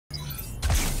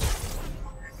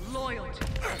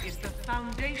is the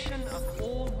foundation of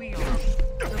all we are,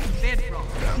 the bedrock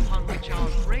upon which our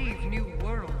brave new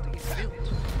world is built.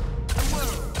 The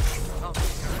world of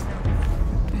Eternal.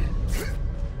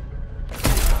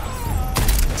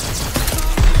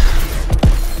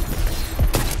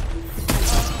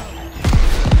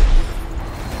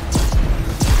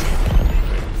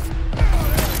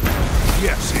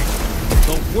 Yes,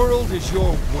 the world is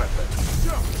your weapon.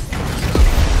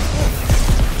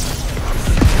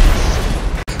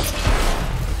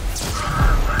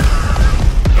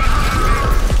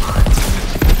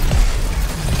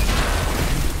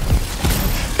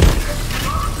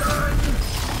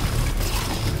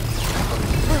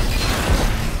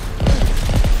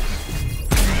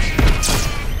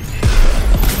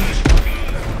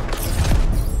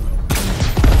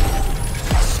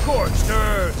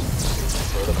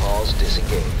 Protocols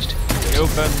disengaged.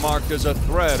 You've been marked as a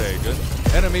threat, Agent.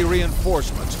 Enemy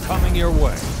reinforcements coming your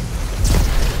way.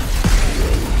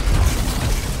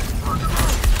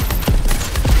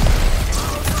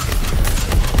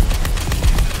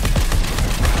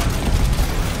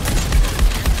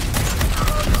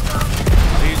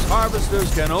 These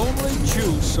harvesters can only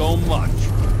chew so much.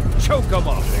 Choke them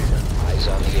up, Agent. Eyes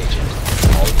on the agent.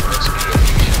 All units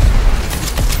engaged.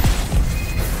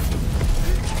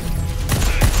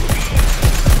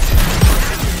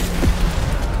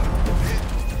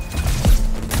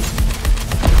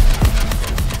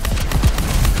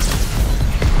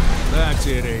 That's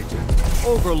it, Agent.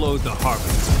 Overload the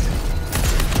harvester.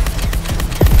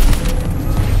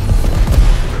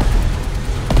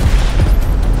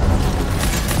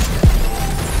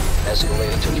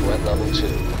 Escalating to threat level 2.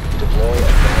 Deploy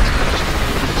advanced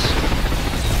units.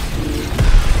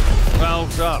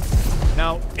 Valve's up.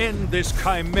 Now end this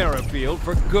Chimera field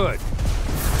for good.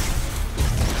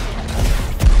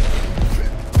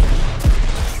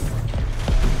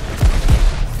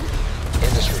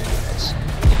 Industry units.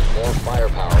 Need more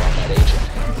firepower on that agent.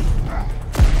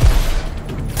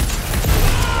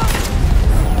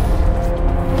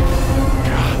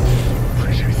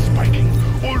 Pressure is spiking.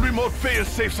 All remote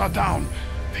fail-safes are down.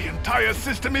 The entire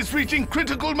system is reaching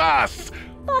critical mass.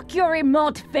 Fuck your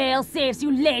remote fail-safes,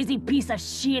 you lazy piece of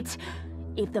shit!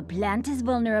 If the plant is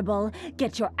vulnerable,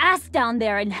 get your ass down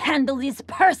there and handle this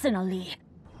personally!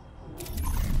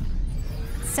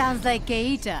 Sounds like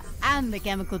Keita and the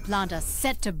chemical plant are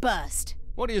set to burst.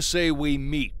 What do you say we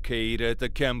meet Keita at the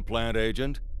chem plant,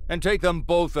 Agent, and take them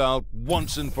both out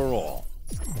once and for all?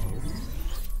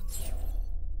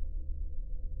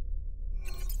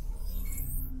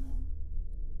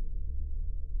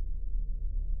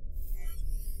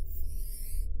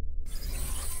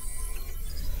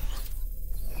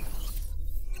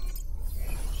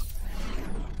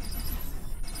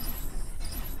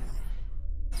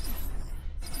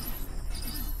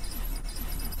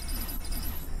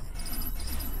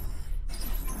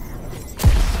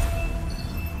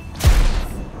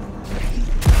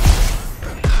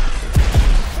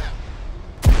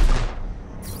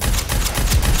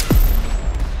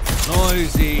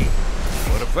 Noisy,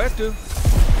 but effective.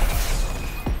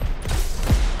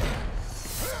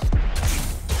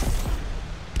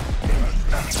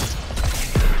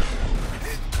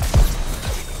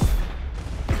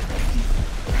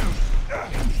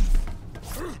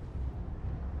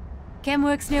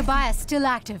 Chemworks nearby are still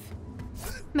active.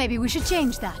 Maybe we should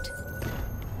change that.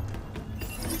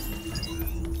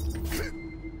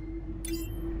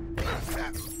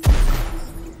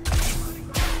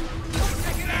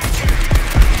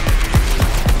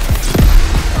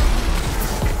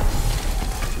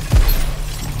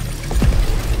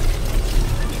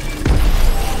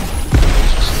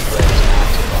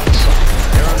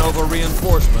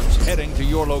 Reinforcements heading to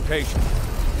your location.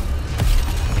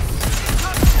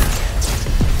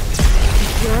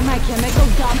 You're my chemical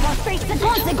dump or face the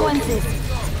consequences!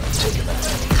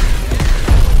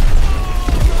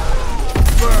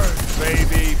 Burn,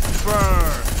 baby,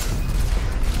 burn!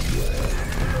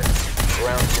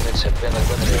 Ground units have been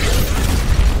eliminated.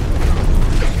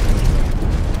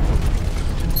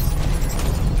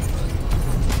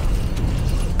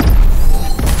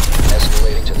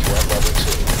 Escalating to threat level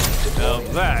 2. Now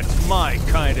that's my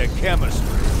kind of chemistry.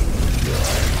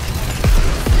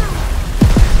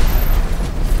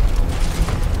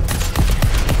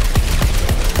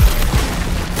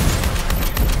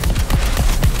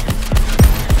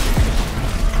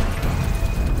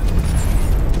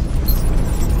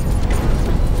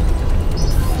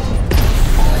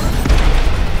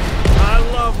 I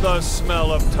love the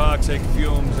smell of toxic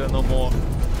fumes in the morning.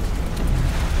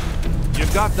 You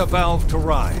got the valve to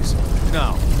rise.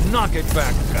 Now, knock it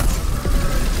back down.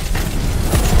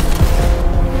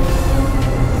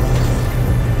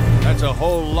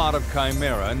 whole lot of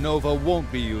Chimera Nova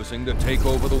won't be using to take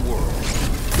over the world.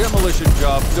 Demolition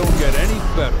jobs don't get any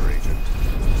better, Agent.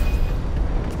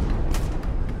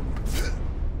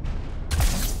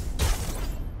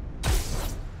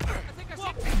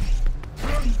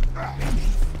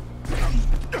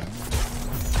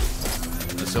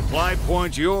 The supply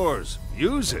point's yours.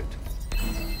 Use it.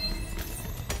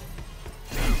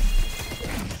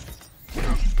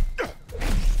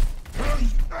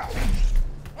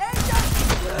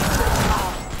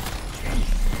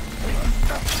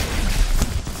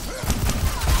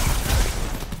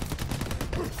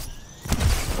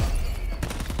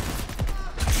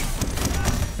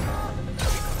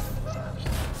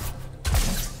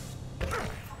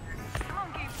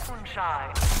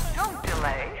 Don't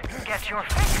delay. Get your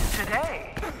fix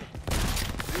today.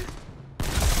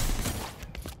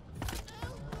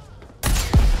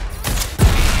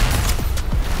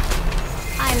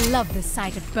 I love the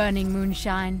sight of burning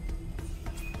moonshine.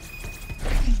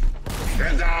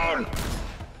 Get down!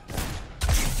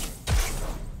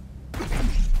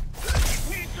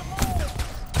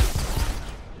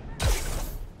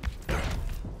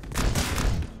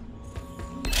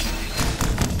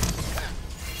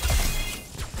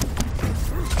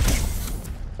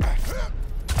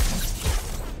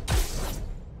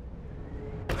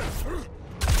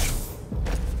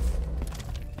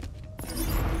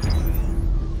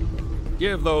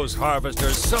 Give those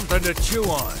harvesters something to chew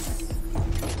on.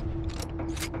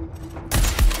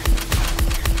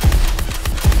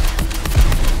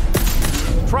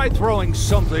 Try throwing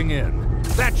something in.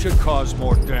 That should cause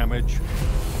more damage.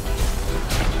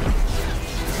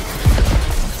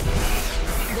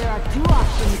 There are two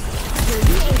options. Kill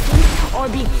the agents or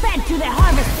be fed to the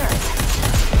harvesters.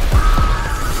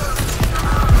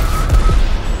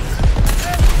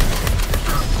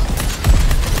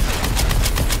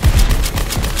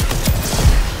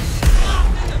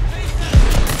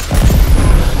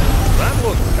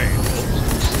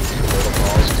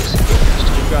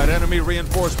 Got enemy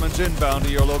reinforcements inbound to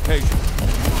your location. We've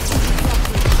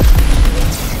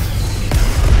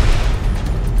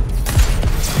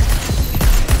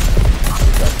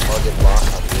got target lock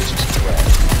on the agency threat.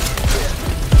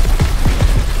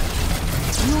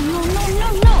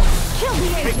 No. Kill the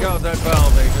agent. Take out that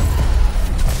valve, Agent.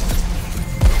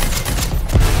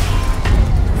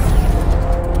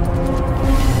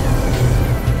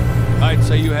 I'd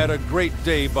say you had a great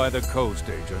day by the coast,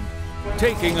 Agent.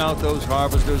 Taking out those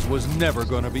harvesters was never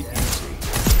going to be easy.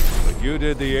 But you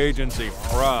did the agency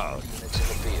proud. Units in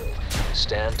the field.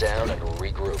 Stand down and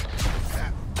regroup.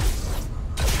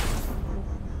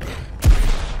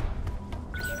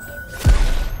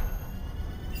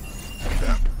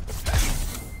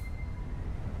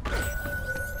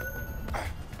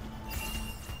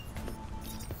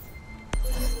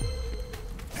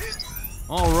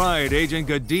 All right, Agent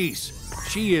Gadis.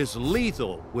 She is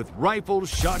lethal with rifles,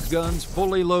 shotguns,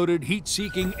 fully loaded,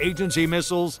 heat-seeking agency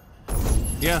missiles.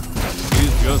 Yeah,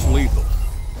 she's just lethal.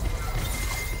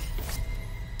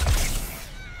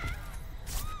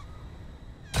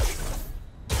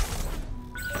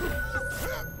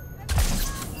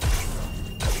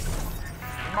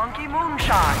 Monkey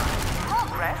moonshine.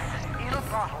 Progress in a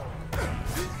bottle.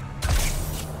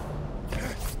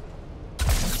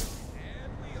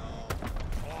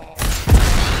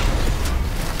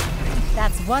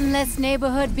 That's one less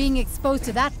neighborhood being exposed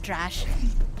to that trash.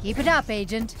 Keep it up,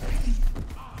 Agent.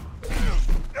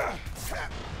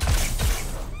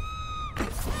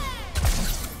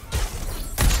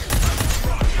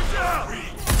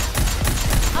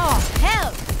 Oh,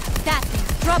 hell! That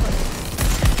means trouble.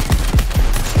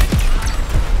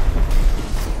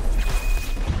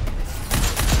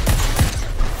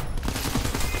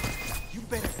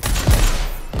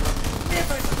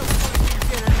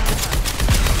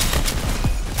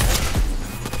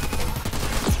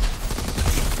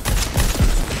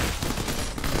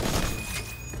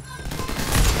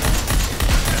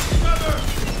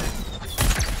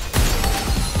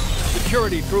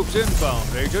 Security troops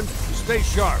inbound, Agent. Stay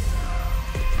sharp.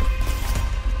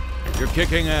 You're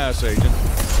kicking ass, Agent.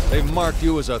 They've marked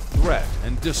you as a threat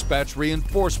and dispatched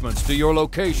reinforcements to your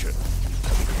location.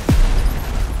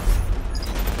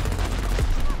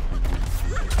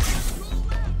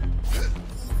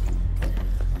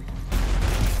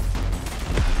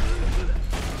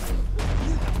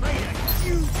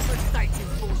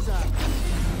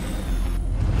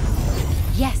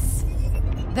 Yes!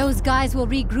 Those guys will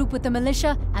regroup with the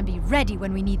militia and be ready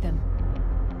when we need them.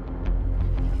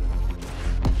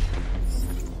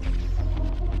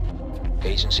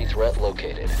 Agency threat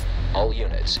located. All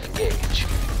units engage.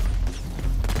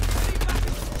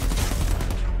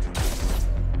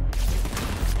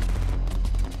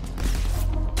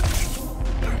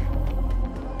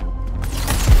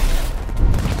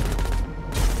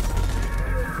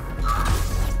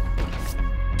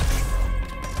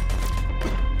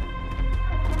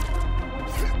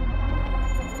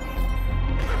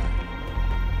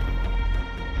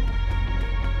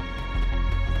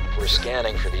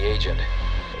 Scanning for the agent.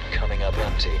 Coming up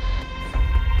empty.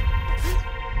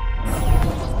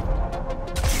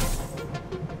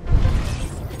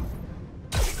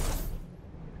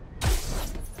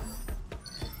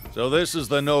 So this is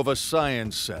the Nova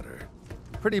Science Center.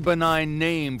 Pretty benign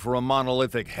name for a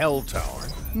monolithic hell tower.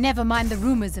 Never mind the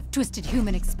rumors of twisted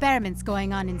human experiments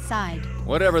going on inside.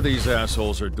 Whatever these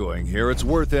assholes are doing here, it's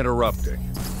worth interrupting.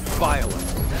 Violent.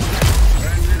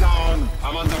 Friendly's on.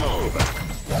 I'm on the move.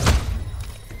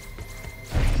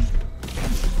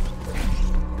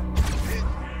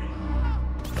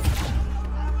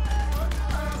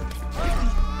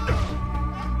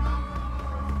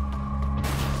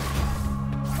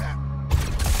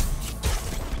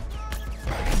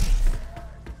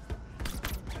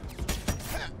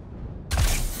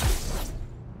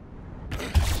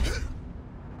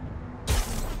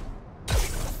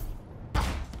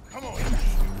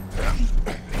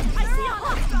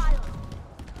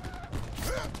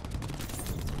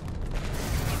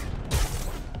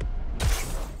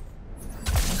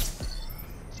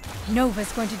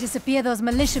 Nova's going to disappear those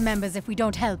militia members if we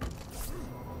don't help.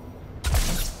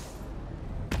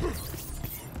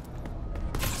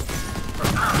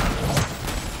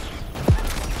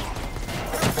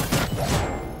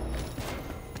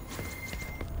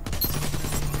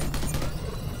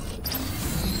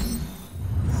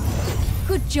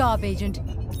 Good job, Agent.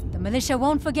 The militia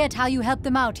won't forget how you helped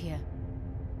them out here.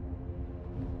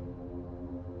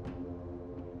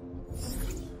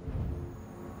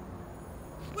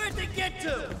 Where'd they get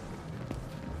to?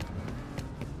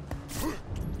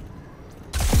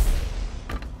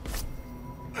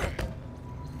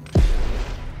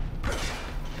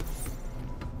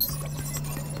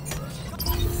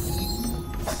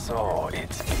 So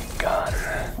it's begun.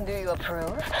 Do you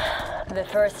approve? The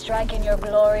first strike in your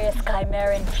glorious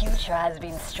Chimeran future has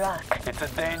been struck. It's a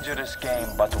dangerous game,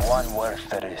 but one worth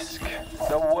the risk.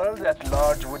 The world at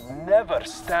large would never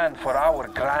stand for our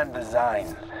grand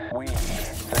design. We,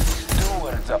 the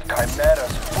stewards of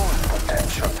Chimera's full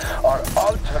potential, are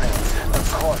altering the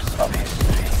course of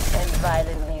history. And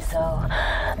violently so.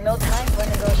 No time for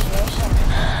negotiation.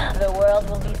 The world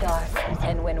will be dark,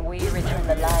 and when we return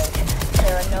the light,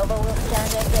 Terra Nova will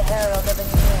stand as the herald of a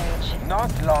new age.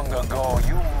 Not long ago,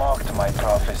 you mocked my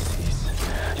prophecies.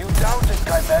 You doubted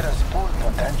Chimera's full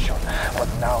potential, but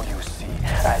now you see,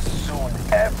 as soon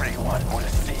everyone will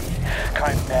see,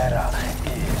 Chimera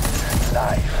is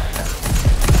life.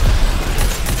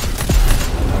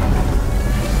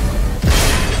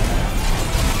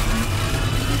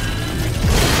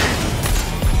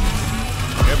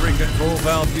 Every control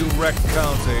valve you wreck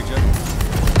counts, Agent.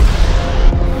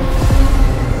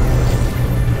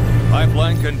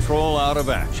 Pipeline control out of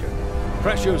action.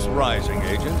 Pressure's rising,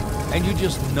 Agent, and you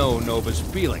just know Nova's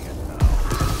feeling it now.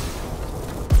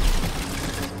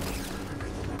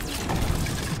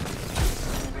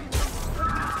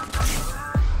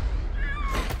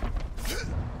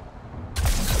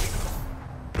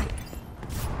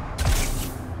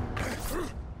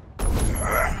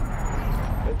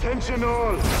 Attention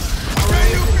all!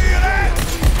 Can you feel it?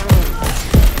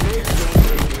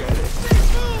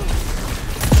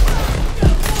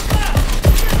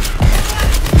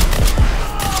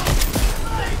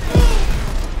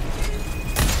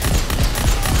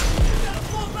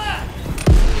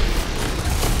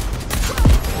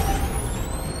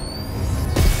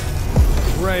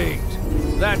 Great.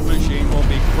 That machine won't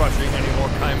be crushing any more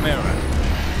Chimera.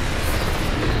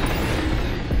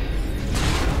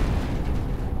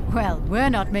 Well, we're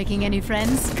not making any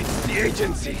friends. It's the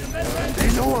agency.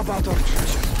 They know about our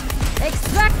treasure.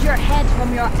 Extract your head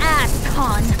from your ass,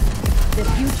 Khan! The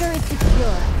future is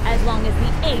secure as long as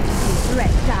the agency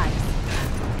threat dies.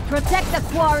 Protect the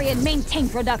quarry and maintain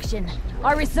production.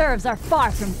 Our reserves are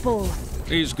far from full.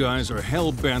 These guys are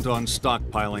hell-bent on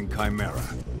stockpiling Chimera.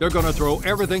 They're gonna throw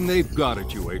everything they've got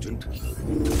at you, Agent.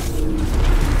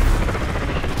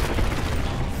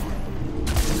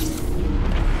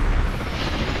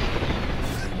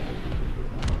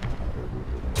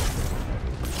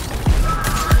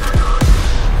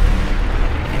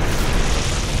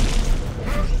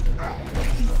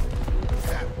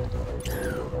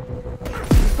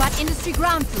 We've got industry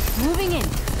ground troops moving in.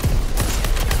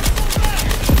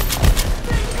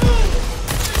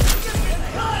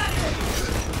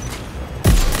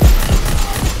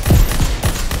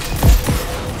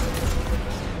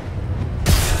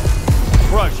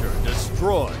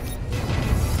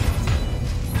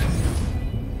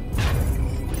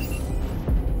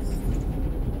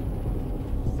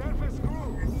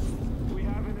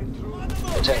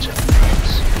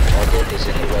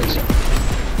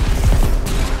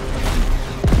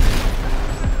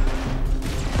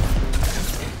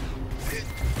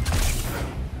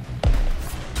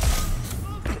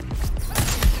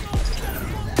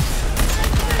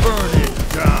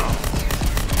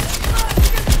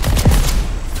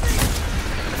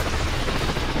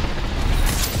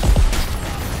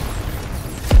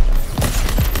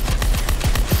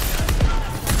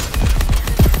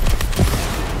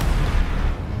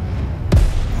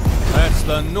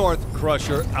 the North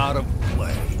Crusher out of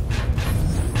play.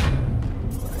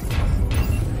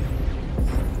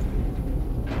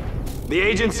 The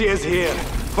agency is here.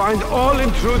 Find all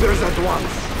intruders at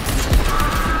once.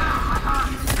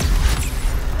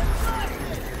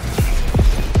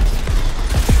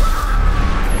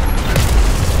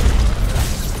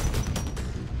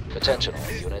 Attention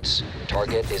all units.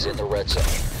 Target is in the red zone.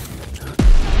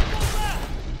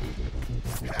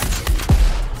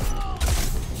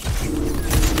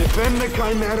 Defend the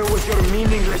Chimera with your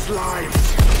meaningless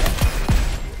lives.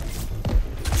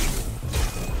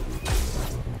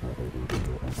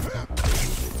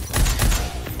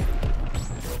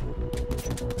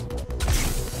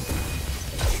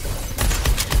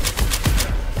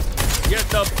 Get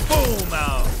the boom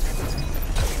out!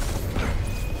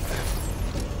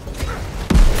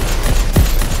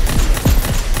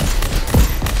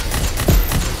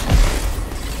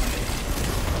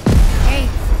 Hey,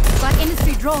 got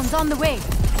industry drones on the way.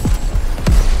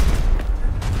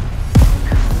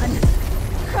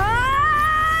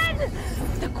 Khan!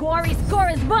 The quarry score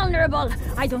is vulnerable.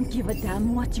 I don't give a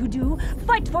damn what you do.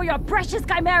 Fight for your precious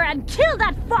Chimera and kill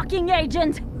that fucking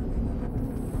agent!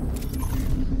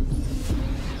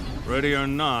 Ready or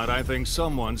not, I think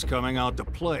someone's coming out to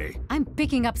play. I'm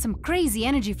picking up some crazy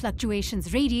energy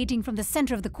fluctuations radiating from the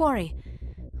center of the quarry.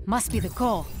 Must be the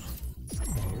core.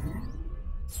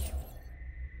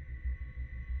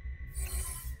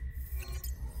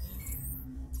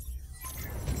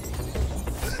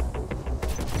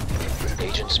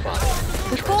 Agent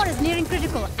spotted. The core is nearing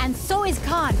critical, and so is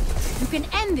Khan. You can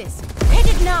end this. Hit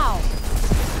it now!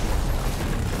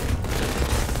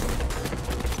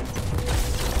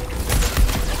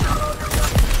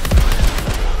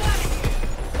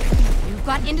 You've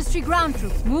got industry ground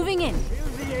troops moving in.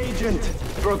 Kill the agent.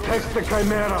 Protect the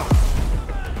Chimera.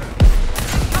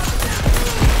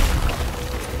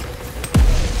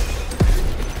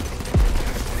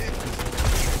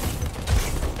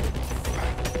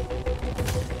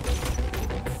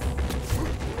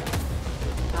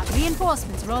 Got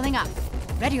reinforcements rolling up.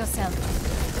 Ready yourself.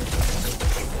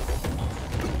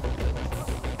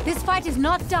 This fight is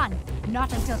not done.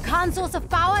 Not until Khan's source of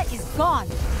power is gone.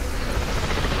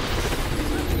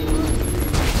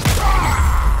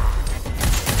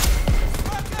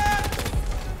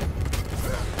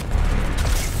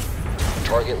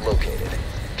 Target located.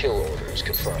 Kill orders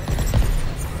confirmed.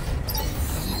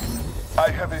 I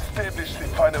have established the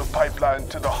final pipeline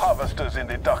to the harvesters in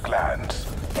the docklands.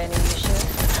 Any issue?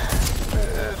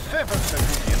 Several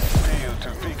civilians failed to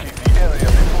vacate the area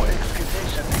before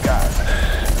excavation began.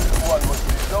 One was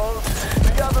dissolved,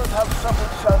 the others have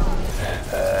suffered some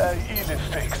ill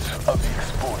effects of the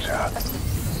exposure.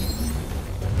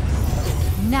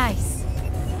 Nice.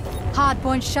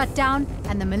 Hardpoint shut down,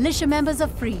 and the militia members are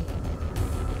free.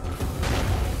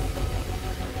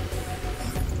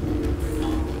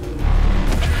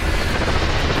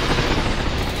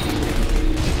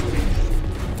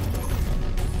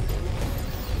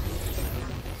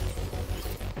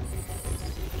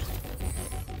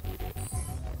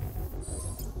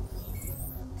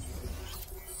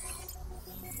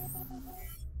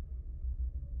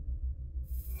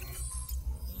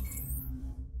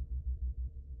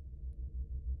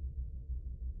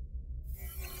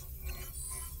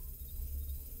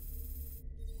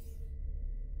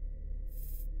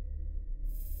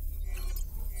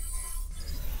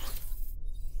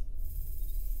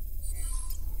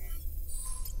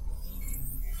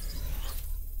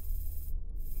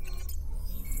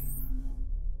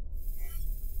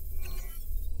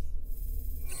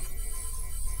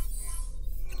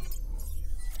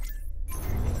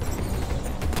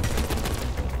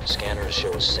 Scanners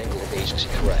show a single agency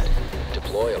threat.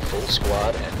 Deploy a full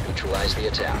squad and neutralize the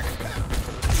attack.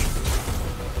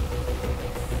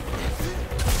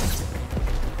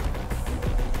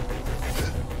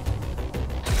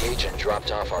 The agent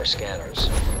dropped off our scanners.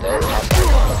 They'll hop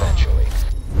back on eventually.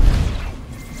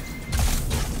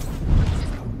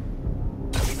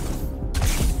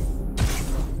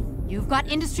 You've got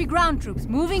industry ground troops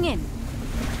moving in.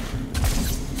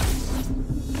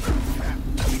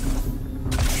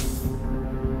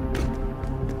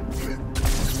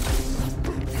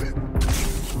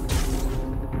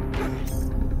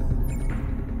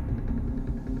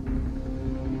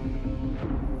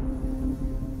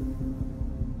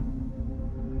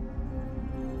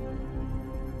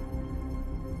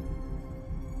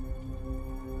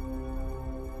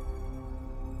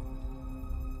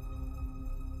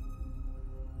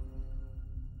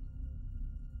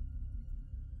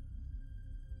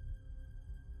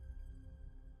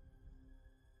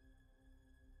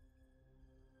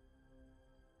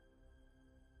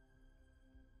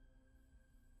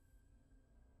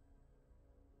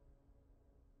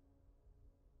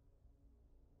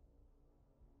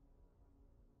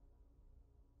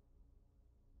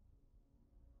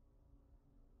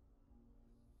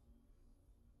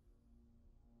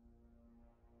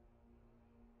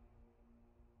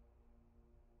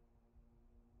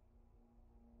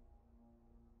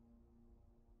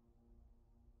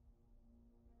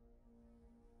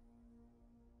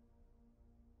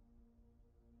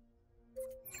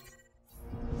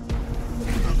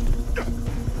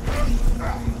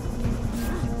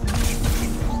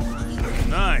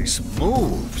 Nice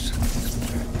moves.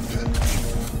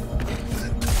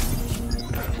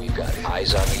 We've got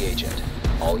eyes on the agent.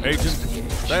 All units Agent,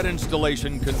 engaged. that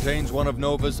installation contains one of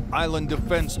Nova's island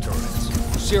defense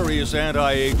turrets. Serious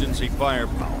anti-agency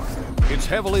firepower. It's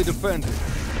heavily defended.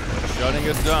 Shutting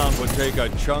it down would take a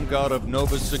chunk out of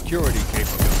Nova's security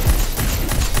capabilities.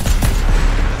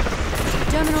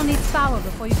 The terminal needs power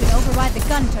before you can override the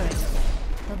gun turret.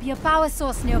 There'll be a power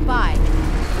source nearby.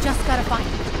 Just gotta find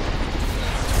it.